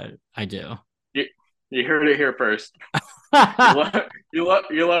much, but I do. You, you heard it here first. You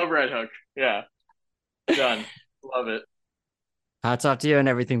love Red Hook. Yeah, done. Love it. Hats off to you and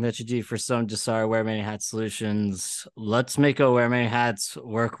everything that you do for some Jasara Wear Many Hats solutions. Let's make a Wear Many Hats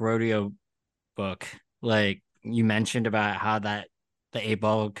work rodeo book. Like you mentioned about how that the 8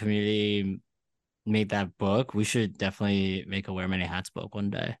 ball community made that book. We should definitely make a Wear Many Hats book one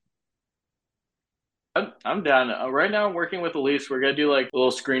day. I'm down. Right now, I'm working with Elise. We're gonna do like a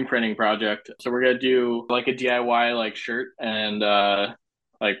little screen printing project. So we're gonna do like a DIY like shirt and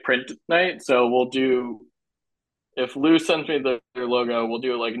like print night. So we'll do if Lou sends me their logo, we'll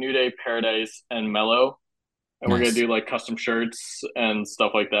do like New Day, Paradise, and Mellow, and we're gonna Nice. do like custom shirts and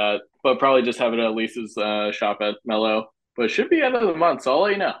stuff like that. But probably just have it at Lisa's shop at Mellow. But it should be end of the month, so I'll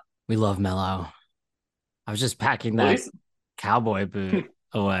let you know. We love Mellow. I was just packing that Elise, cowboy boot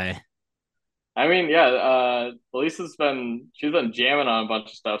away. I mean, yeah, Lisa's been she's been jamming on a bunch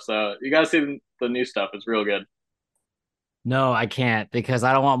of stuff. So you gotta see the new stuff. It's real good. No, I can't because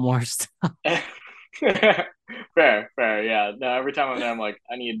I don't want more stuff. Fair, yeah. No, every time I'm there, I'm like,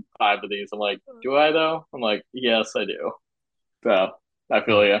 I need 5 of these. I'm like, do I though? I'm like, yes, I do. So I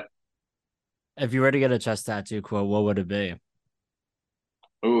feel Uh, you. if you were to get a chest tattoo quote, what would it be?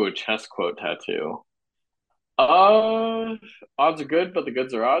 Ooh, chest quote tattoo. Uh, odds are good, but the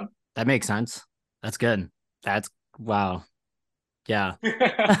goods are odd. That makes sense. That's good. That's wow. Yeah.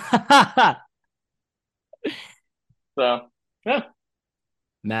 So yeah.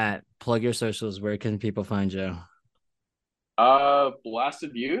 Matt, plug your socials. Where can people find you?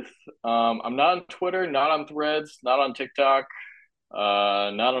 Blasted Youth. I'm not on Twitter, not on Threads, not on TikTok,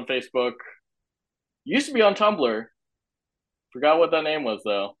 not on Facebook. Used to be on Tumblr. Forgot what that name was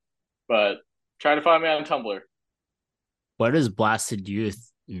though. But try to find me on Tumblr. What does blasted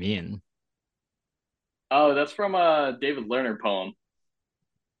youth mean? Oh, that's from a David Lerner poem.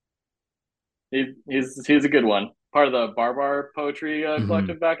 He's a good one. Part of the Barbar poetry Mm-hmm.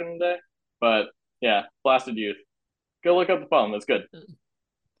 collective back in the day. But yeah, Blasted Youth. Go look up the poem. It's good.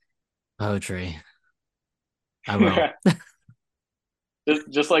 Poetry. I will.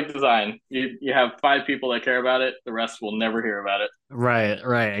 Just like design. You have 5 people that care about it. The rest will never hear about it. Right,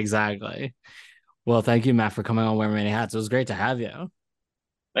 right, exactly. Well, thank you, Matt, for coming on Wear Many Hats. It was great to have you.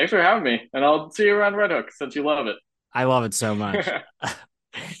 Thanks for having me, and I'll see you around Red Hook since you love I love it so much. it.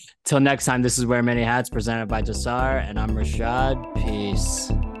 Till next time, this is Wear Many Hats presented by Jasar, and I'm Rashad.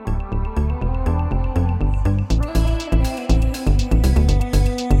 Peace.